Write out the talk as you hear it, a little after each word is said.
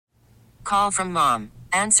Call from mom.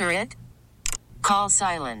 Answer it. Call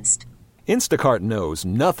silenced. Instacart knows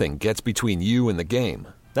nothing gets between you and the game.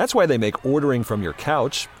 That's why they make ordering from your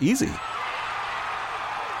couch easy.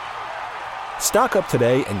 Stock up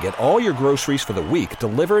today and get all your groceries for the week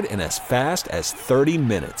delivered in as fast as 30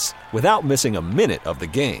 minutes without missing a minute of the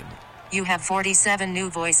game. You have 47 new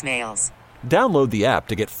voicemails. Download the app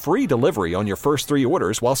to get free delivery on your first 3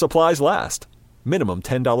 orders while supplies last. Minimum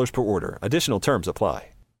 $10 per order. Additional terms apply.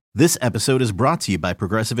 This episode is brought to you by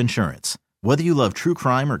Progressive Insurance. Whether you love true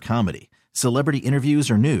crime or comedy, celebrity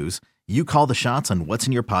interviews or news, you call the shots on what's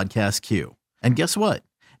in your podcast queue. And guess what?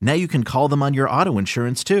 Now you can call them on your auto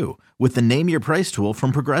insurance too with the Name Your Price tool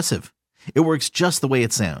from Progressive. It works just the way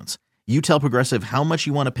it sounds. You tell Progressive how much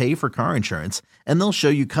you want to pay for car insurance, and they'll show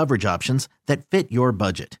you coverage options that fit your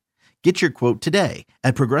budget. Get your quote today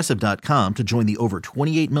at Progressive.com to join the over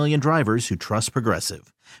 28 million drivers who trust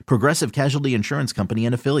Progressive. Progressive Casualty Insurance Company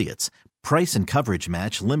and Affiliates. Price and coverage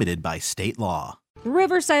match limited by state law.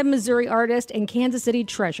 Riverside, Missouri artist and Kansas City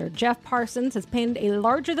treasure Jeff Parsons has painted a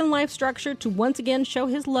larger-than-life structure to once again show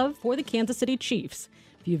his love for the Kansas City Chiefs.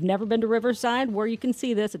 If you've never been to Riverside, where you can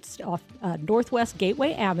see this, it's off Northwest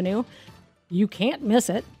Gateway Avenue. You can't miss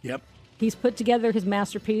it. Yep. He's put together his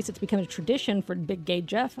masterpiece. It's become a tradition for Big Gay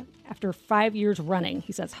Jeff after 5 years running.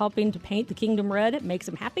 He says helping to paint the Kingdom red, it makes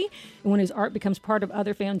him happy. And when his art becomes part of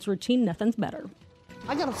other fans' routine, nothing's better.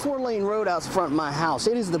 I got a 4-lane road out front of my house.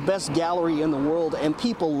 It is the best gallery in the world, and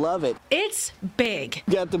people love it. It's big.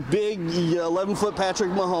 Got the big 11-foot Patrick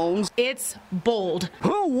Mahomes. It's bold.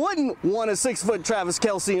 Who wouldn't want a 6-foot Travis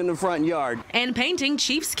Kelce in the front yard? And painting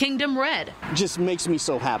Chiefs Kingdom red. Just makes me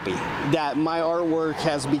so happy that my artwork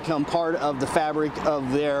has become part of the fabric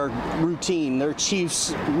of their routine, their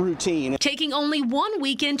Chiefs routine. Taking only 1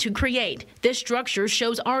 weekend to create, this structure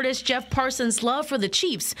shows artist Jeff Parsons' love for the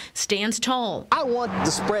Chiefs stands tall. I want to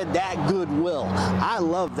spread that goodwill. I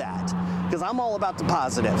love that because I'm all about the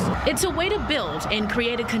positive. It's a way to build and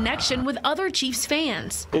create a connection with other Chiefs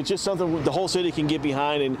fans. It's just something the whole city can get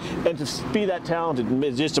behind, and to be that talented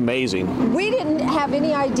is just amazing. We didn't have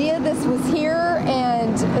any idea this was here,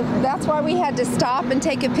 and that's why we had to stop and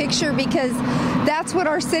take a picture, because that's what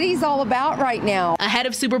our city's all about right now. Ahead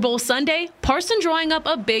of Super Bowl Sunday, Parson drawing up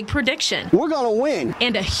a big prediction. We're going to win.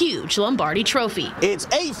 And a huge Lombardi trophy. It's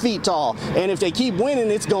 8 feet tall, and if they keep winning,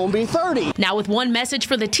 it's going to be 30. Now with one message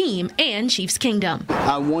for the team and Chiefs Kingdom.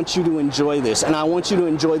 I want you to enjoy this, and I want you to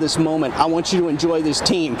enjoy this moment. I want you to enjoy this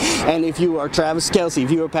team. And if you are Travis Kelce,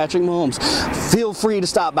 if you are Patrick Mahomes, feel free to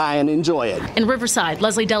stop by and enjoy it. In Riverside,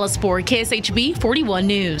 Leslie Delaspore, KSHB 41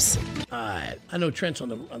 News. I know Trent's on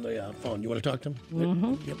the phone. You want to talk to him?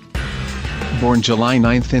 Mm-hmm. Yep. Born July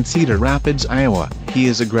 9th in Cedar Rapids, Iowa, he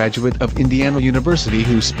is a graduate of Indiana University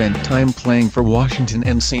who spent time playing for Washington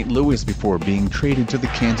and St. Louis before being traded to the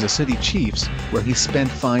Kansas City Chiefs, where he spent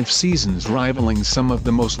 5 seasons rivaling some of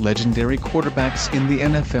the most legendary quarterbacks in the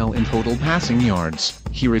NFL in total passing yards.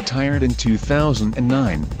 He retired in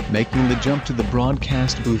 2009, making the jump to the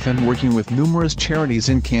broadcast booth and working with numerous charities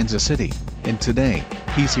in Kansas City. And today,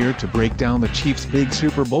 he's here to break down the Chiefs' big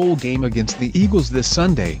Super Bowl game against the Eagles this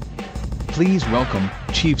Sunday. Please welcome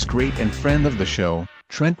Chiefs great and friend of the show,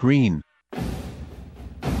 Trent Green.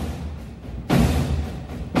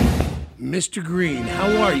 Mr. Green, how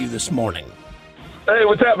are you this morning? Hey,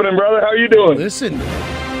 what's happening, brother? How are you doing? Listen,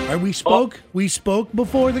 we spoke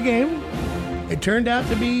before the game. It turned out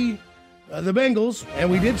to be the Bengals, and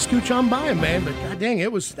we did scooch on by them, man. But god dang,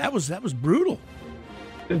 that was brutal.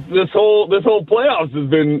 This whole playoffs has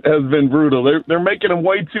been brutal. They're making them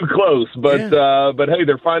way too close, but hey,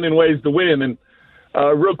 they're finding ways to win. And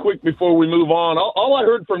real quick before we move on, all I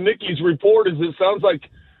heard from Nikki's report is it sounds like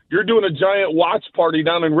you're doing a giant watch party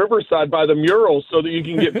down in Riverside by the mural so that you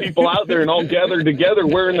can get people out there and all gathered together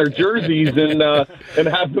wearing their jerseys and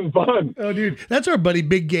having fun. Oh, dude, that's our buddy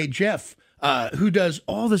Big Gay Jeff. Who does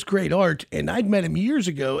all this great art, and I'd met him years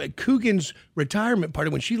ago at Coogan's retirement party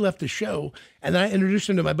when she left the show, and then I introduced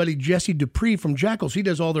him to my buddy Jesse Dupree from Jackals. He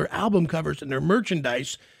does all their album covers and their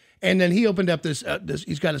merchandise, and then he opened up this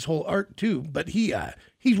he's got his whole art too, but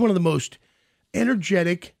he's one of the most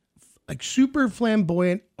energetic, like super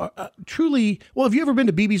flamboyant, truly. Well, have you ever been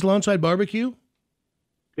to BB's Lawnside Barbecue?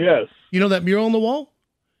 Yes. You know that mural on the wall?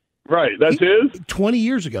 Right, that's his? 20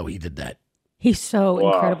 years ago he did that. He's so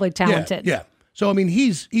incredibly talented. Yeah. So I mean,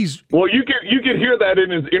 he's well. You could hear that in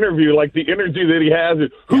his interview, like the energy that he has.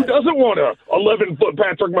 Who doesn't want a 11-foot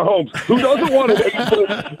Patrick Mahomes? Who doesn't want an 8-foot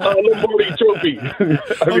Lombardi trophy?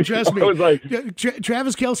 Trust me. I was like,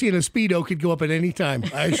 Travis Kelce in a Speedo could go up at any time.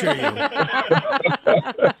 I assure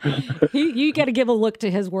you. You got to give a look to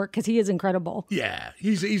his work because he is incredible. Yeah,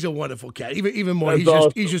 he's a wonderful cat. Even more,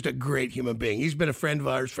 he's just a great human being. He's been a friend of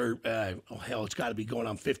ours for it's got to be going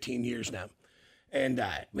on 15 years now. And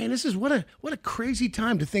man, this is what a crazy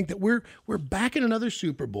time to think that we're back in another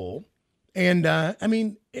Super Bowl. And I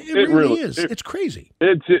mean, it really is. It's crazy.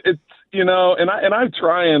 It's and I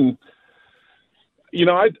try and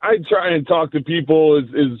I try and talk to people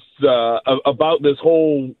about this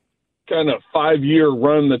whole kind of 5-year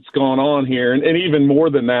run that's gone on here, and even more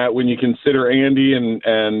than that when you consider Andy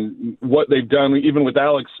and what they've done, even with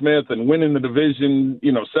Alex Smith and winning the division,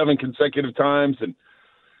 7 consecutive times. And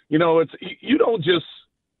it's you don't just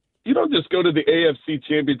go to the AFC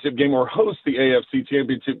Championship game or host the AFC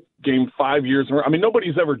Championship game 5 years. I mean,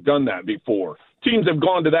 nobody's ever done that before. Teams have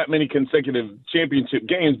gone to that many consecutive championship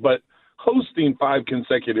games, but hosting 5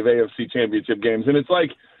 consecutive AFC Championship games, and it's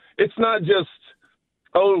like it's not just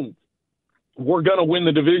we're going to win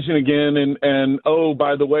the division again, and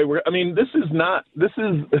by the way, this is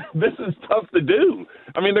tough to do.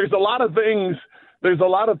 I mean, there's a lot of things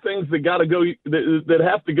that got to go that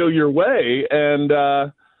have to go your way, and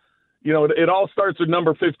it all starts with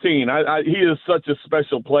number 15. He is such a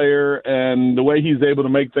special player, and the way he's able to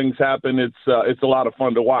make things happen, it's a lot of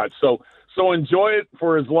fun to watch. So enjoy it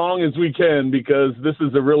for as long as we can, because this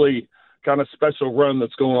is a really kind of special run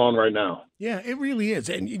that's going on right now. Yeah, it really is.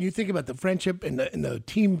 And you think about the friendship and the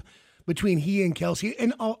team between he and Kelce,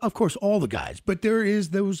 and of course all the guys. But there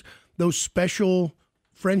is those special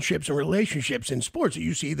friendships and relationships in sports that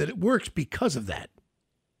you see that it works because of that.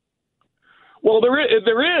 Well, there is,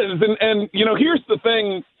 and here's the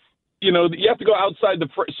thing, you have to go outside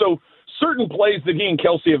so certain plays that he and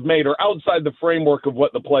Kelce have made are outside the framework of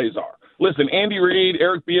what the plays are. Listen, Andy Reid,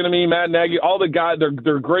 Eric Bieniemy, Matt Nagy, all the guys,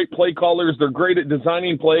 they're great play callers. They're great at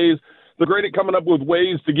designing plays. They're great at coming up with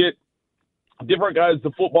ways to get different guys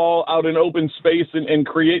the football out in open space and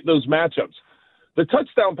create those matchups. The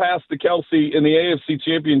touchdown pass to Kelce in the AFC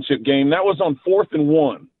Championship game, that was on 4th and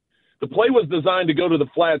 1. The play was designed to go to the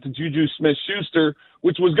flat to Juju Smith-Schuster,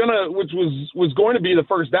 which was going to be the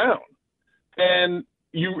first down. And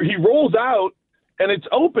he rolls out, and it's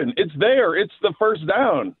open. It's there. It's the first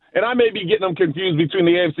down. And I may be getting them confused between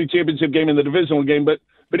the AFC Championship game and the divisional game, but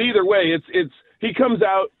either way, it's he comes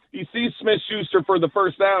out, he sees Smith-Schuster for the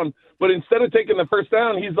first down, but instead of taking the first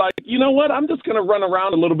down, he's like, you know what? I'm just going to run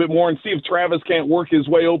around a little bit more and see if Travis can't work his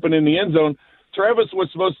way open in the end zone. Travis was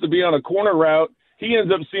supposed to be on a corner route. He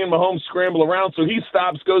ends up seeing Mahomes scramble around, so he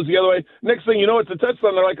stops, goes the other way. Next thing you know, it's a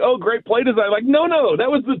touchdown. They're like, oh, great play design. Like, no,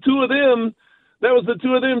 that was the two of them. That was the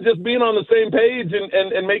two of them just being on the same page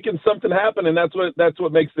and making something happen, and that's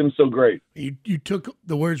what makes them so great. You took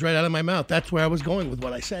the words right out of my mouth. That's where I was going with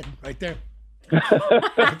what I said right there.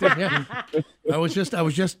 Yeah. I was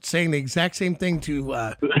just saying the exact same thing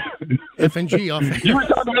to F&G off. You were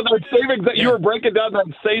talking about that same exact. You were breaking down that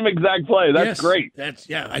same exact play. That's great.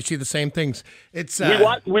 I see the same things. It's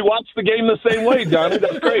we watched the game the same way, Johnny.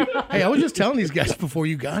 That's great. Hey, I was just telling these guys before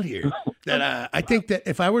you got here that I think that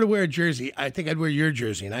if I were to wear a jersey, I think I'd wear your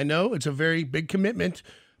jersey. And I know it's a very big commitment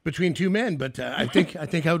between two men, but I think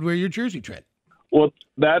I would wear your jersey, Trent. Well,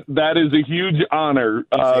 that is a huge honor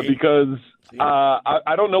because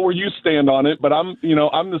I don't know where you stand on it, but I'm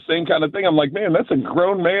the same kind of thing. I'm like, man, that's a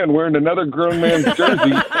grown man wearing another grown man's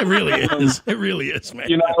jersey. It really is. It really is,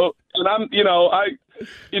 man. And I'm,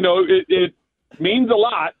 it means a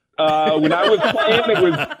lot. When I was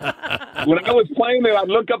playing, I'd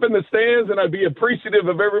look up in the stands and I'd be appreciative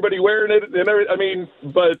of everybody wearing it.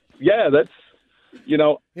 But yeah, that's,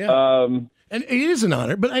 and it is an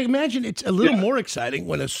honor, but I imagine it's a little more exciting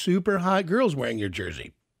when a super hot girl's wearing your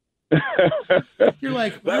jersey. You're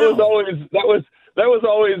like, wow. That was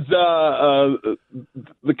always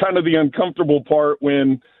the kind of the uncomfortable part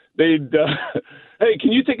when they'd, hey,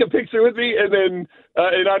 can you take a picture with me? And then,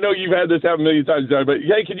 and I know you've had this happen a million times, John, but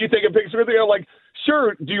hey, can you take a picture with me? I'm like,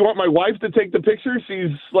 sure. Do you want my wife to take the picture?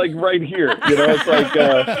 She's like right here. It's like,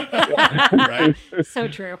 right. So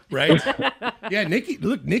true. Right. Yeah.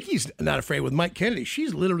 Nikki's not afraid with Mike Kennedy.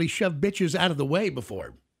 She's literally shoved bitches out of the way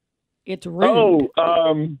before. It's rude.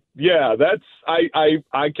 Yeah, that's,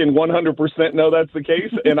 I can 100% know that's the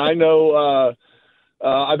case. And I know,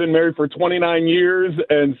 I've been married for 29 years,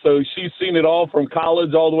 and so she's seen it all from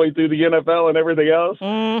college all the way through the NFL and everything else.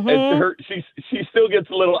 Mm-hmm. And she still gets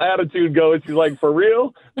a little attitude going. She's like, "For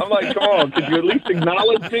real?" I'm like, "Come on, could you at least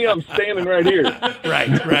acknowledge me? I'm standing right here." Right.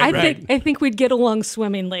 I think we'd get along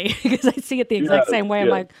swimmingly because I see it the exact same way. I'm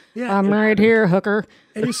like, I'm right here, hooker.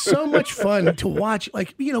 It is so much fun to watch,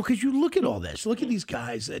 like, you know, because you look at all this. Look at these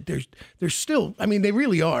guys. That they're still, I mean, they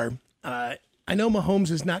really are. I know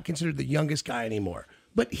Mahomes is not considered the youngest guy anymore,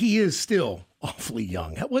 but he is still awfully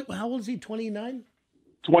young. How old is he, 29?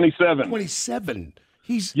 27. 27.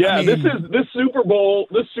 This Super Bowl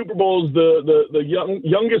is the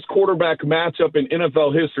youngest quarterback matchup in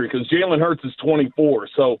NFL history because Jalen Hurts is 24.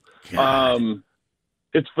 So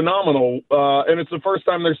it's phenomenal, and it's the first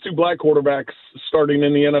time there's two black quarterbacks starting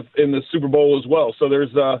in the Super Bowl as well. So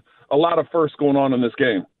there's a lot of firsts going on in this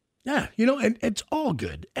game. Yeah, you know, and it's all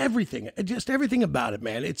good. Everything about it,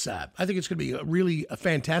 man. It's I think it's going to be a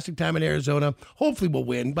fantastic time in Arizona. Hopefully we'll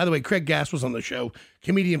win. By the way, Craig Gass was on the show,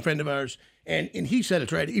 comedian friend of ours, and he said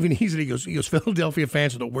it's right. Even he goes, Philadelphia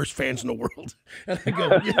fans are the worst fans in the world. And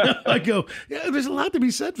I go, yeah, there's a lot to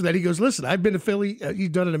be said for that. He goes, listen, I've been to Philly. He's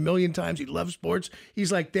done it a million times. He loves sports.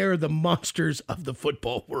 He's like, they're the monsters of the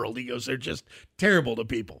football world. He goes, they're just terrible to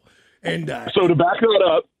people. And so to back that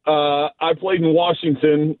up, I played in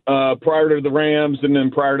Washington prior to the Rams and then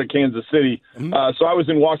prior to Kansas City. So I was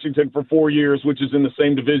in Washington for 4 years, which is in the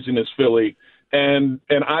same division as Philly. And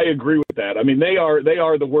I agree with that. I mean, they are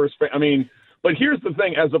the worst. But here's the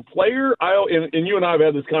thing. As a player, and you and I have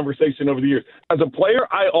had this conversation over the years. As a player,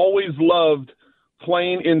 I always loved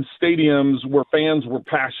playing in stadiums where fans were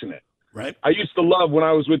passionate. Right. I used to love when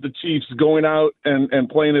I was with the Chiefs going out and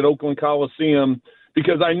playing at Oakland Coliseum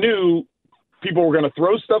because I knew people were going to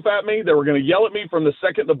throw stuff at me. They were going to yell at me from the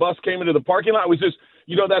second the bus came into the parking lot. It was just,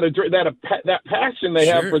 you know, that passion they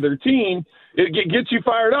have for their team. It gets you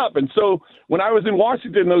fired up. And so when I was in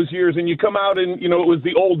Washington those years and you come out and, you know, it was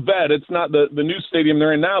the old vet. It's not the new stadium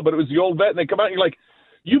they're in now, but it was the old vet. And they come out and you're like,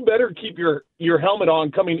 you better keep your helmet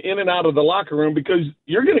on coming in and out of the locker room because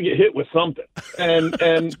you're going to get hit with something.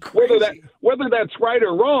 And whether that's right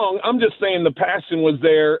or wrong, I'm just saying the passion was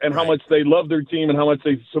there and how much they love their team and how much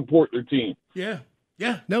they support their team. Yeah.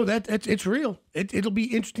 No, it's real. It'll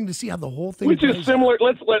be interesting to see how the whole thing. Which is similar.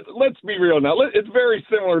 Let's be real now. It's very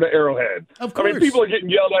similar to Arrowhead. Of course. I mean, people are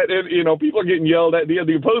getting yelled at. You know, people are getting yelled at. The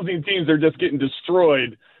opposing teams are just getting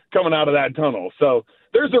destroyed coming out of that tunnel. So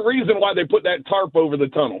there's a reason why they put that tarp over the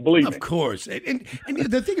tunnel, believe me. Of course. And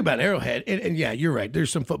the thing about Arrowhead, and yeah, you're right,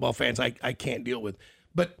 there's some football fans I can't deal with.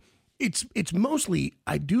 But it's mostly,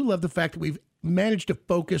 I do love the fact that we've managed to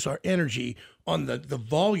focus our energy on the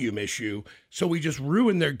volume issue, so we just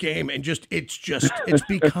ruin their game, and it's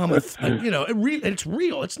become it's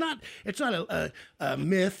real. It's not a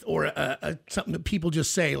myth or something that people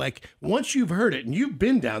just say. Like, once you've heard it and you've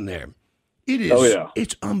been down there, it is.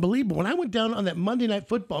 It's unbelievable. When I went down on that Monday Night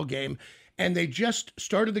Football game and they just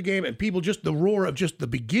started the game and people just the roar of just the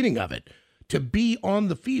beginning of it, to be on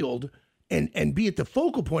the field and be at the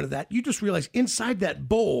focal point of that, you just realize inside that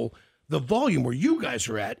bowl, the volume where you guys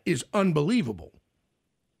are at is unbelievable.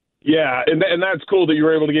 Yeah, and that's cool that you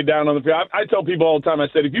were able to get down on the field. I tell people all the time, I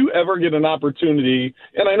said, if you ever get an opportunity,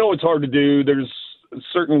 and I know it's hard to do, there's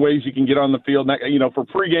certain ways you can get on the field, you know, for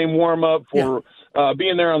pregame warm-up, for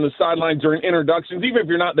being there on the sideline during introductions, even if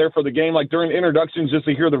you're not there for the game, like during introductions, just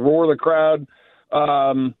to hear the roar of the crowd.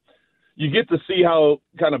 You get to see how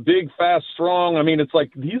kind of big, fast, strong. I mean, it's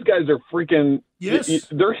like these guys are freaking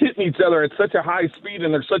they're hitting each other at such a high speed,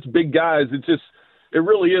 and they're such big guys. It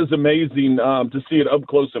really is amazing to see it up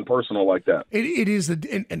close and personal like that. It is,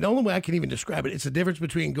 and the only way I can even describe it, it's the difference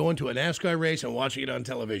between going to a NASCAR race and watching it on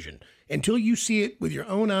television. Until you see it with your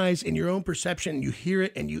own eyes and your own perception, you hear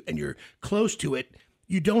it and you're close to it,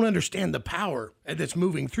 you don't understand the power that's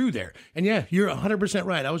moving through there. And yeah, you're 100%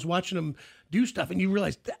 right. I was watching them do stuff, and you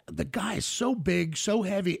realize the guy is so big, so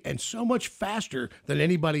heavy, and so much faster than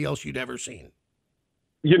anybody else you'd ever seen.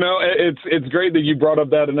 You know, it's great that you brought up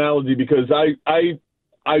that analogy because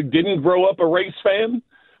I didn't grow up a race fan,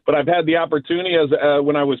 but I've had the opportunity as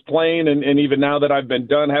when I was playing, and even now that I've been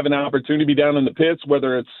done, having an opportunity to be down in the pits,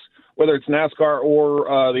 whether it's NASCAR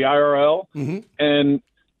or the IRL, and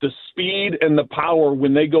the speed and the power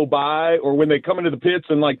when they go by or when they come into the pits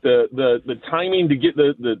and like the timing to get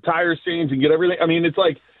the tires changed and get everything. I mean, it's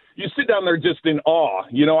like you sit down there just in awe.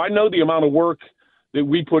 You know, I know the amount of work that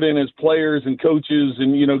we put in as players and coaches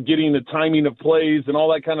and, you know, getting the timing of plays and all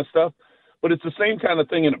that kind of stuff. But it's the same kind of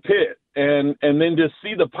thing in a pit. And then just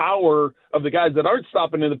see the power of the guys that aren't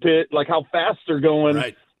stopping in the pit, like how fast they're going,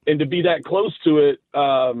 and to be that close to it.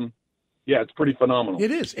 yeah, it's pretty phenomenal.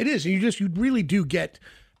 It is. You really do get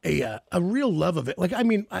a real love of it. Like, I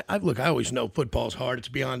mean, I always know football's hard. It's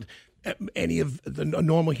beyond any of the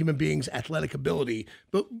normal human being's athletic ability,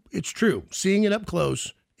 but it's true. Seeing it up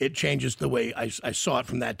close, it changes the way I saw it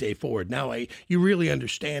from that day forward. Now you really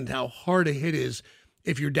understand how hard a hit is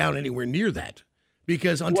if you're down anywhere near that,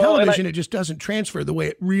 because on television it just doesn't transfer the way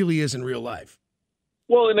it really is in real life.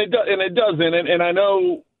 Well, and it doesn't. And I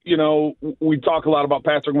know, you know, we talk a lot about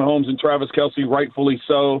Patrick Mahomes and Travis Kelce, rightfully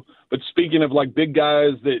so. But speaking of like big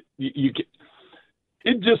guys that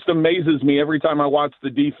it just amazes me every time I watch the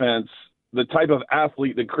defense, the type of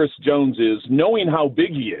athlete that Chris Jones is, knowing how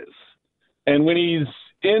big he is. And when he's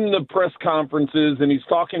in the press conferences and he's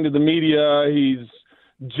talking to the media, he's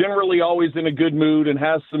generally always in a good mood and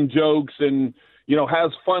has some jokes and, you know,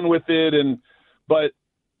 has fun with it. But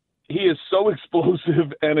he is so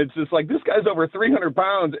explosive, and it's just like, this guy's over 300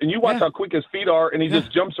 pounds, and you watch how quick his feet are, and he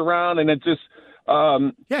just jumps around, and it's just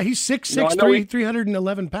he's 6'6",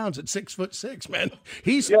 311 pounds at 6'6", man.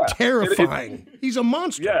 He's terrifying. He's a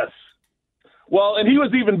monster. Yes. Well, and he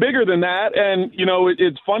was even bigger than that, and, you know,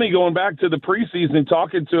 it's funny going back to the preseason,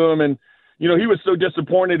 talking to him, and, you know, he was so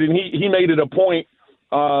disappointed, and he made it a point,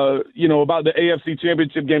 you know, about the AFC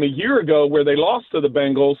Championship game a year ago where they lost to the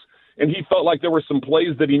Bengals, and he felt like there were some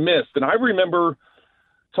plays that he missed. And I remember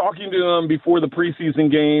talking to him before the preseason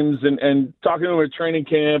games and talking to him at training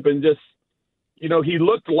camp, and just, you know, he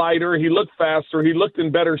looked lighter, he looked faster, he looked in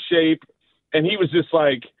better shape. And he was just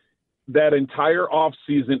like, that entire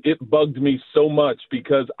offseason, it bugged me so much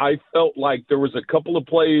because I felt like there was a couple of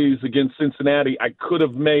plays against Cincinnati I could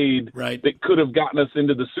have made that could have gotten us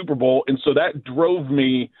into the Super Bowl. And so that drove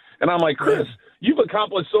me. And I'm like, Chris, you've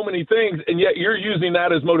accomplished so many things, and yet you're using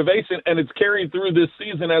that as motivation, and it's carrying through this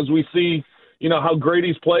season as we see, you know, how great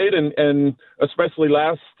he's played, and especially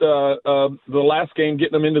the last game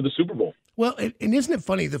getting them into the Super Bowl. Well, and isn't it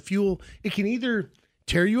funny? The fuel, it can either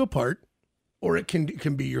tear you apart, or it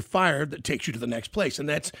can be your fire that takes you to the next place, and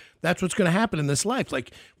that's what's going to happen in this life.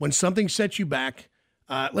 Like when something sets you back,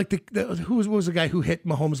 like who was the guy who hit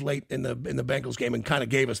Mahomes late in the Bengals game and kind of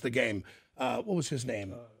gave us the game? What was his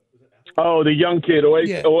name? Oh, the young kid,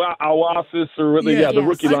 Oasis, or the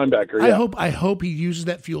rookie linebacker. Yeah. I hope he uses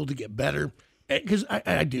that fuel to get better, because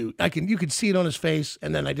I do. You can see it on his face,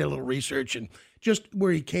 and then I did a little research and just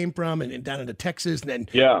where he came from and down into Texas, and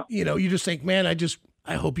then you know, you just think, man,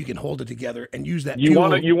 I hope you can hold it together and use that. You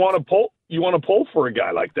want to pull for a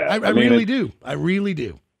guy like that. I really do. I really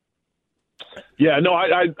do. Yeah, no,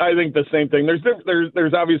 I think the same thing.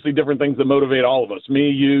 There's obviously different things that motivate all of us. Me,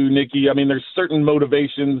 you, Nikki. I mean, there's certain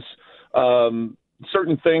motivations.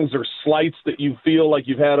 Certain things or slights that you feel like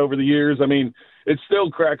you've had over the years. I mean, it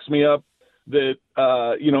still cracks me up that,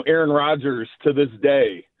 you know, Aaron Rodgers to this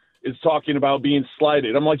day is talking about being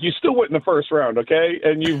slighted. I'm like, you still went in the first round, okay?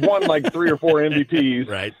 And you've won like 3 or 4 MVPs,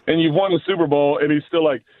 right? And you've won the Super Bowl, and he's still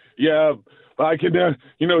like, yeah, I can,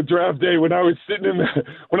 you know, draft day when I was sitting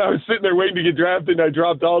there waiting to get drafted, and I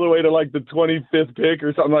dropped all the way to like the 25th pick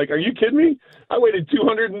or something. Like, are you kidding me? I waited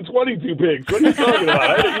 222 picks. What are you talking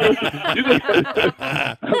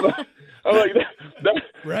about? I'm like,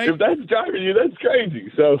 right? If that's driving you, that's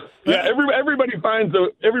crazy. So yeah, everybody finds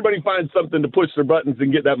something to push their buttons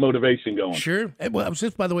and get that motivation going. Sure. Well, I was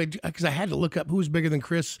just, by the way, because I had to look up who's bigger than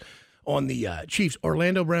Chris on the Chiefs.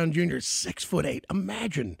 Orlando Brown Jr. is 6'8".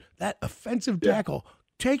 Imagine that offensive tackle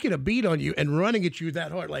taking a beat on you and running at you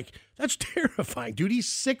that hard. Like, that's terrifying, dude. He's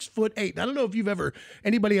 6'8". I don't know if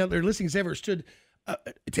anybody out there listening has ever stood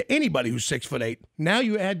to anybody who's 6'8". Now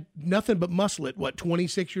you add nothing but muscle at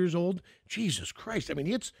 26 years old. Jesus Christ! I mean,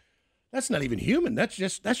 that's not even human. That's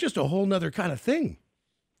just a whole nother kind of thing.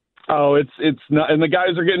 Oh, it's not, and the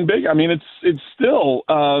guys are getting big. I mean, it's still.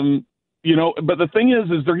 You know, but the thing is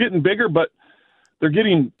they're getting bigger, but they're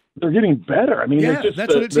getting better. I mean, that's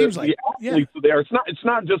what it seems like. The athletes there. It's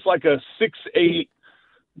not just like a 6'8"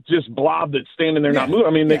 just blob that's standing there not moving.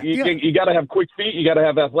 I mean, you got to have quick feet, you got to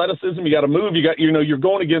have athleticism, you got to move. You're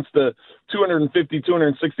going against the 250,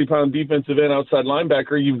 260 pound defensive end outside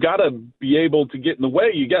linebacker. You've got to be able to get in the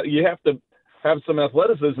way. You have to have some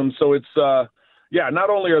athleticism. So it's not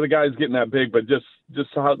only are the guys getting that big, but just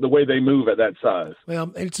how the way they move at that size.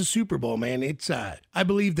 Well, it's a Super Bowl, man. It's I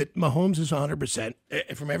believe that Mahomes is 100%.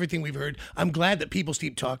 From everything we've heard, I'm glad that people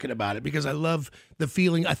keep talking about it because I love the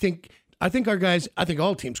feeling. I think our guys, I think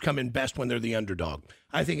all teams come in best when they're the underdog.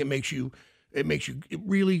 I think it makes you It makes you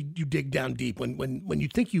you dig down deep when you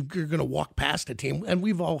think you're going to walk past a team, and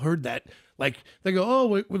we've all heard that. Like they go,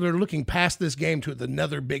 oh, they're looking past this game to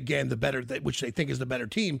another big game, which they think is the better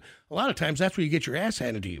team. A lot of times that's where you get your ass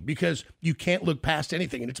handed to you because you can't look past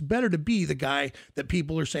anything, and it's better to be the guy that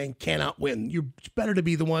people are saying cannot win. It's better to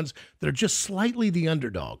be the ones that are just slightly the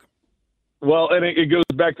underdog. Well, and it goes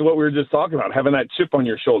back to what we were just talking about, having that chip on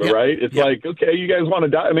your shoulder, right? It's like, okay, you guys want to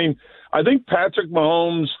die. I mean, I think Patrick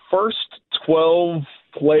Mahomes' first 12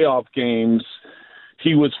 playoff games,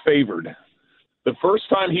 he was favored. The first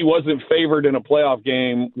time he wasn't favored in a playoff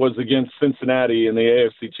game was against Cincinnati in the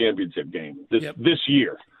AFC Championship game this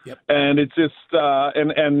year. Yep. And it's just I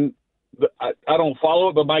don't follow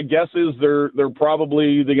it, but my guess is they're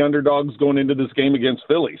probably the underdogs going into this game against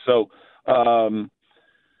Philly. So,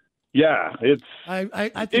 yeah, it's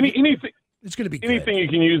I think anything. It's going to be anything you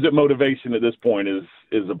can use at motivation at this point is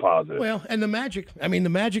a positive. Well, and the magic. I mean, the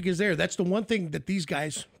magic is there. That's the one thing that these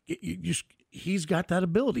guys. He's got that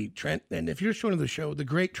ability, Trent. And if you're showing the show, the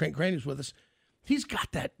great Trent Grant is with us. He's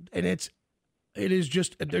got that, and it is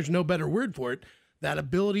just. There's no better word for it. That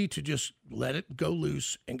ability to just let it go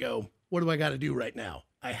loose and go. What do I got to do right now?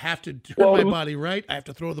 I have to turn my body right. I have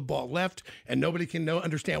to throw the ball left, and nobody can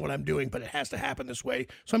understand what I'm doing, but it has to happen this way.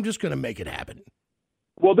 So I'm just going to make it happen.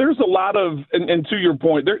 Well, there's a lot of, and to your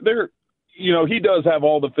point, he does have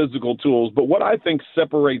all the physical tools, but what I think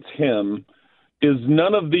separates him is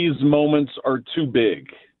none of these moments are too big.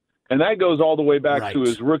 And that goes all the way back to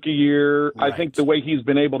his rookie year. Right. I think the way he's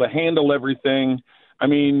been able to handle everything. I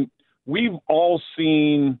mean, we've all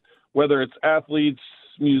seen, whether it's athletes,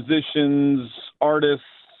 musicians, artists,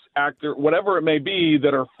 actor, whatever it may be,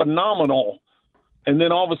 that are phenomenal. And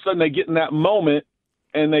then all of a sudden they get in that moment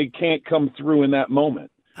and they can't come through in that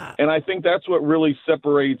moment. And I think that's what really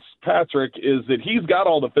separates Patrick is that he's got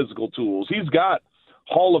all the physical tools. He's got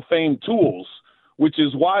Hall of Fame tools, which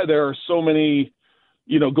is why there are so many,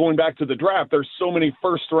 going back to the draft, there's so many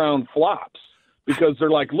first-round flops because they're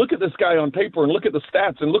like, look at this guy on paper and look at the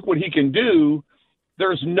stats and look what he can do.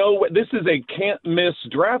 There's no way. This is a can't-miss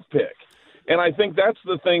draft pick. And I think that's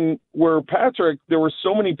the thing where Patrick, there were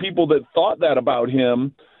so many people that thought that about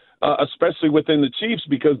him, especially within the Chiefs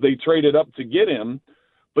because they traded up to get him.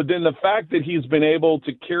 But then the fact that he's been able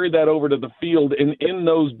to carry that over to the field and in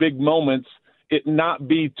those big moments, it not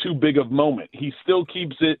be too big of a moment. He still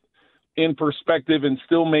keeps it in perspective and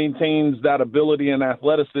still maintains that ability and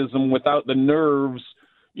athleticism without the nerves,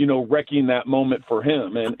 wrecking that moment for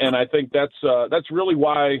him. And I think that's really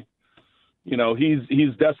why,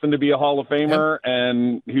 he's destined to be a Hall of Famer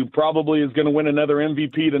and he probably is going to win another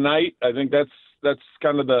MVP tonight. I think that's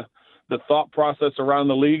kind of the thought process around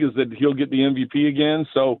the league is that he'll get the MVP again.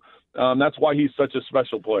 So that's why he's such a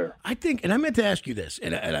special player. I think, and I meant to ask you this,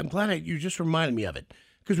 and I'm glad you just reminded me of it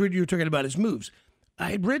because you were talking about his moves.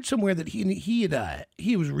 I had read somewhere that he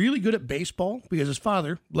was really good at baseball because his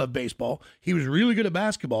father loved baseball. He was really good at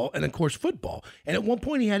basketball and, of course, football. And at one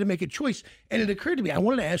point he had to make a choice. And it occurred to me, I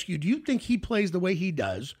wanted to ask you, do you think he plays the way he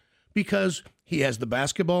does because he has the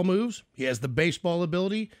basketball moves, he has the baseball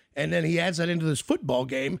ability, and then he adds that into this football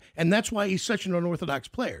game, and that's why he's such an unorthodox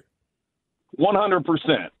player?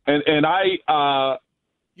 100%. And I'm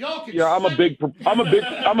a big.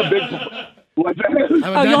 What's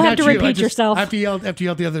that? You'll have to repeat yourself. I have to yell at the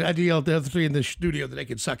other three in the studio that they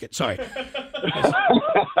can suck it. Sorry.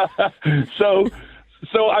 So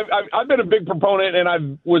I've been a big proponent, and I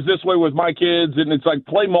was this way with my kids, and it's like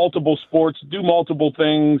play multiple sports, do multiple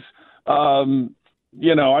things.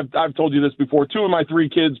 I've told you this before. 2 of my 3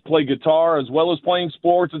 kids play guitar as well as playing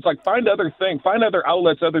sports. It's like find other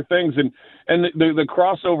outlets, other things, and the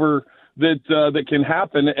crossover that can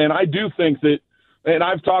happen. And I do think that. And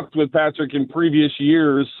I've talked with Patrick in previous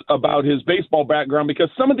years about his baseball background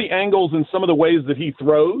because some of the angles and some of the ways that he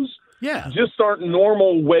throws just aren't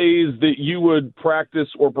normal ways that you would practice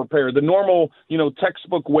or prepare. The normal,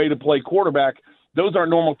 textbook way to play quarterback, those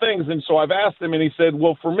aren't normal things. And so I've asked him and he said,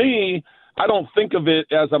 well, for me, I don't think of it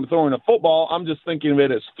as I'm throwing a football. I'm just thinking of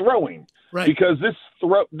it as throwing because this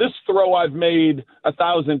throw I've made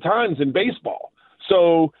 1,000 times in baseball.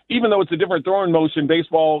 So even though it's a different throwing motion,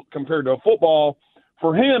 baseball compared to a football,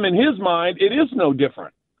 for him, in his mind, it is no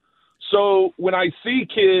different. So when I see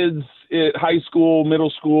kids at high school, middle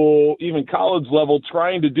school, even college level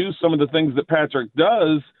trying to do some of the things that Patrick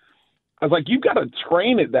does, I was like, you've got to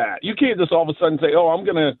train at that. You can't just all of a sudden say, I'm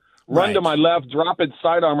going to run to my left, drop it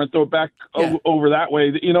sidearm, and throw it back over that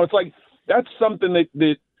way. It's like that's something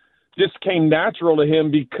that just came natural to him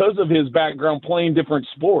because of his background playing different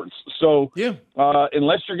sports. So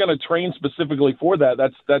unless you're going to train specifically for that,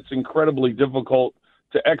 that's incredibly difficult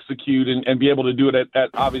to execute and be able to do it at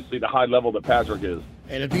obviously the high level that Patrick is.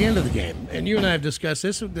 And at the end of the game, and you and I have discussed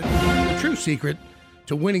this, the true secret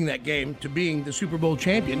to winning that game, to being the Super Bowl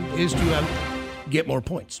champion, is to get more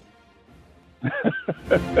points.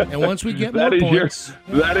 And once we get more points,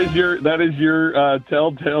 that is your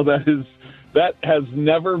telltale. That has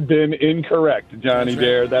never been incorrect, Johnny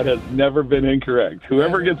Dare. That has never been incorrect.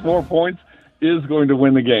 Whoever gets more points is going to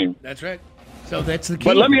win the game. That's right. So that's the key.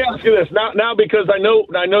 But let me ask you this now, because I know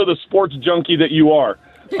the sports junkie that you are.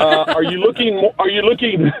 Are you looking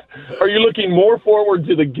more forward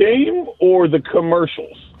to the game or the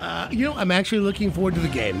commercials? I'm actually looking forward to the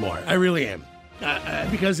game more. I really am.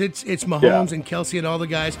 Because it's Mahomes and Kelsey and all the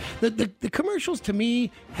guys. The commercials to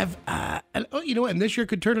me have, and this year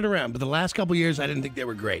could turn it around. But the last couple of years, I didn't think they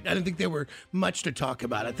were great. I didn't think they were much to talk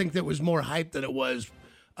about. I think there was more hype than it was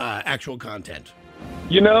actual content.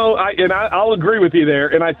 I'll agree with you there.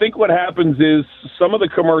 And I think what happens is some of the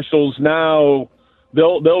commercials now,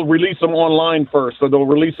 they'll release them online first, or they'll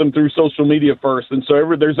release them through social media first. And so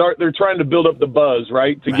they're trying to build up the buzz,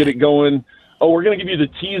 right, to get it going. Oh, we're going to give you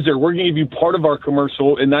the teaser. We're going to give you part of our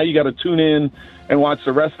commercial, and now you got to tune in and watch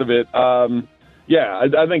the rest of it. I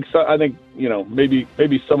think so. I think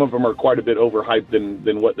maybe some of them are quite a bit overhyped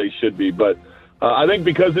than what they should be. But I think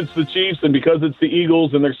because it's the Chiefs and because it's the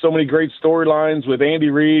Eagles, and there's so many great storylines with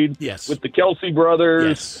Andy Reid, with the Kelsey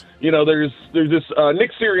brothers. There's this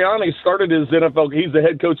Nick Sirianni started his NFL. He's the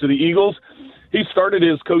head coach of the Eagles. He started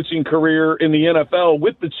his coaching career in the NFL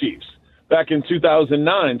with the Chiefs back in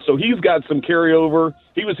 2009. So he's got some carryover.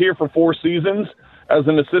 He was here for 4 seasons as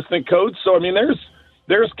an assistant coach. So, I mean,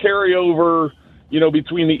 there's carryover,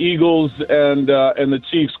 between the Eagles and the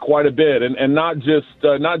Chiefs quite a bit. And not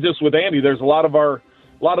just with Andy. There's a lot of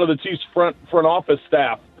the Chiefs front office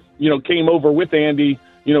staff, came over with Andy,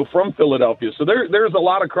 from Philadelphia. So there's a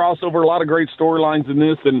lot of crossover, a lot of great storylines in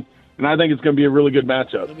this. And I think it's going to be a really good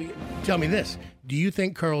matchup. Tell me this. Do you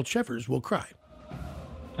think Carl Cheffers will cry?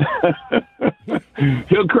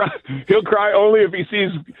 He'll cry only if he sees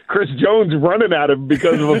Chris Jones running at him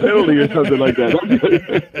because of a penalty or something like that.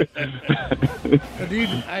 Dude,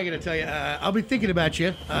 I gotta tell you, I'll be thinking about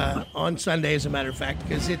you on Sunday, as a matter of fact,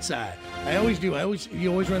 because it's I always do. You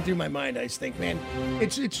always run through my mind. I just think, man,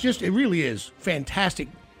 it really is fantastic,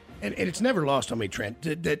 and it's never lost on me, Trent,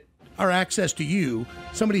 that our access to you,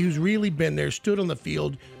 somebody who's really been there, stood on the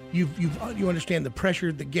field. You understand the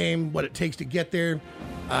pressure, the game, what it takes to get there.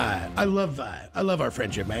 I love our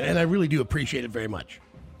friendship, man, and I really do appreciate it very much.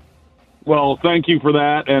 Well, thank you for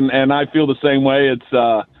that, and I feel the same way.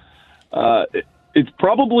 It's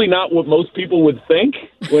probably not what most people would think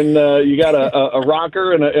when you got a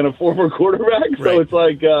rocker and a former quarterback. So it's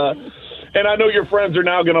like, and I know your friends are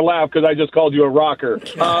now going to laugh because I just called you a rocker.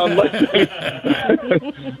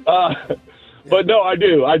 But no, I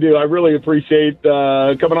do. I really appreciate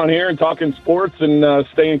coming on here and talking sports and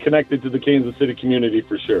staying connected to the Kansas City community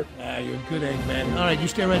for sure. You're a good egg, man. All right, you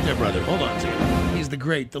stay right there, brother. Hold on a second. He's the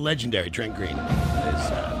great, the legendary Trent Green.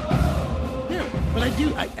 But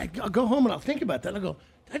I'll go home and I'll think about that. I'll go,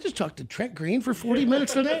 I just talked to Trent Green for 40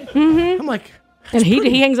 minutes today? Mm-hmm. I'm like... And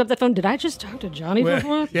he hangs up the phone. Did I just talk to Johnny for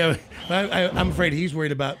once? Yeah, I'm afraid he's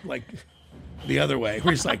worried about, like... the other way,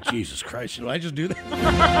 where he's like, Jesus Christ, should I just do that?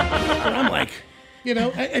 And I'm like,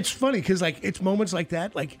 it's funny because, like, it's moments like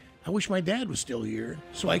that. Like, I wish my dad was still here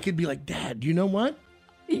so I could be like, Dad, you know what?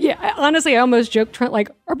 Yeah, honestly, I almost joked, Trent, like,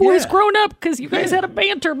 our boy's grown up because you guys had a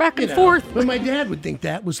banter back and forth. But my dad would think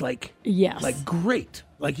that was like, like great.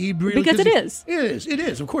 Like, he really, because it is. It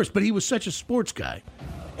is, of course. But he was such a sports guy.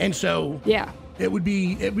 And so, it would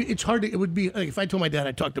be, it's hard to, it would be, like, if I told my dad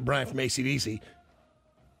I talked to Brian from AC/DC,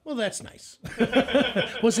 well, that's nice.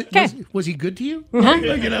 Was he good to you?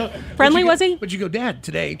 Mm-hmm. Friendly, was he? But you go, Dad,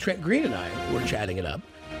 today Trent Green and I were chatting it up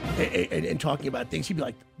and talking about things. He'd be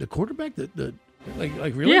like, the quarterback,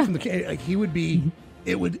 like really? Yeah. From the, like, he would be,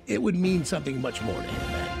 it would mean something much more to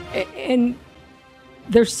him, man. And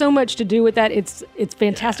there's so much to do with that. It's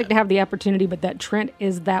fantastic to have the opportunity, but that Trent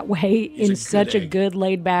is that way. He's such a good,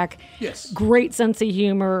 laid back, great sense of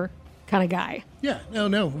humor kind of guy. Yeah,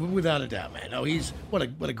 no, without a doubt, man. No, he's what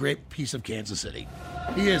a great piece of Kansas City.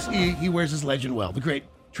 He is. He wears his legend well. The great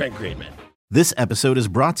Trent Green, man. This episode is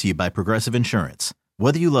brought to you by Progressive Insurance.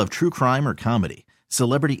 Whether you love true crime or comedy,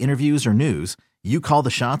 celebrity interviews or news, you call the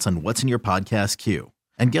shots on what's in your podcast queue.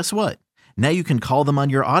 And guess what? Now you can call them on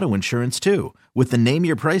your auto insurance too, with the Name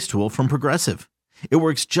Your Price tool from Progressive. It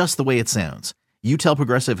works just the way it sounds. You tell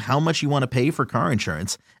Progressive how much you want to pay for car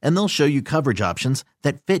insurance, and they'll show you coverage options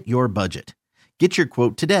that fit your budget. Get your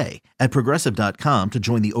quote today at Progressive.com to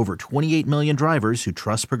join the over 28 million drivers who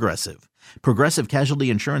trust Progressive. Progressive Casualty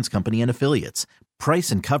Insurance Company and Affiliates.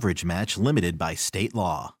 Price and coverage match limited by state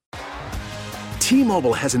law.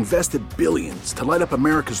 T-Mobile has invested billions to light up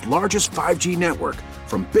America's largest 5G network,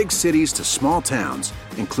 from big cities to small towns,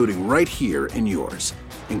 including right here in yours.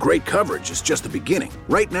 And great coverage is just the beginning.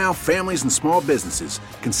 Right now, families and small businesses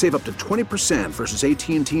can save up to 20% versus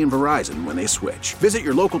AT&T and Verizon when they switch. Visit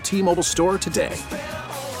your local T-Mobile store today.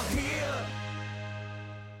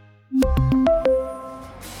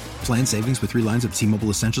 Plan savings with 3 lines of T-Mobile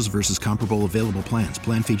Essentials versus comparable available plans.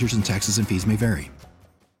 Plan features and taxes and fees may vary.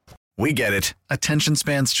 We get it. Attention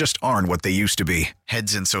spans just aren't what they used to be.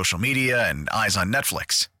 Heads in social media and eyes on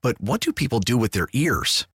Netflix. But what do people do with their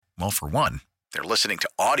ears? Well, for one, they're listening to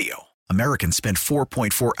audio. Americans spend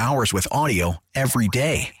 4.4 hours with audio every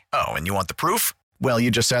day. Oh, and you want the proof? Well,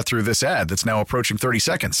 you just sat through this ad that's now approaching 30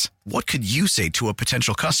 seconds. What could you say to a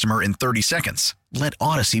potential customer in 30 seconds? Let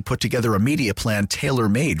Odyssey put together a media plan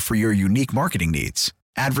tailor-made for your unique marketing needs.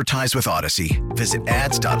 Advertise with Odyssey. Visit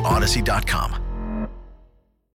ads.odyssey.com.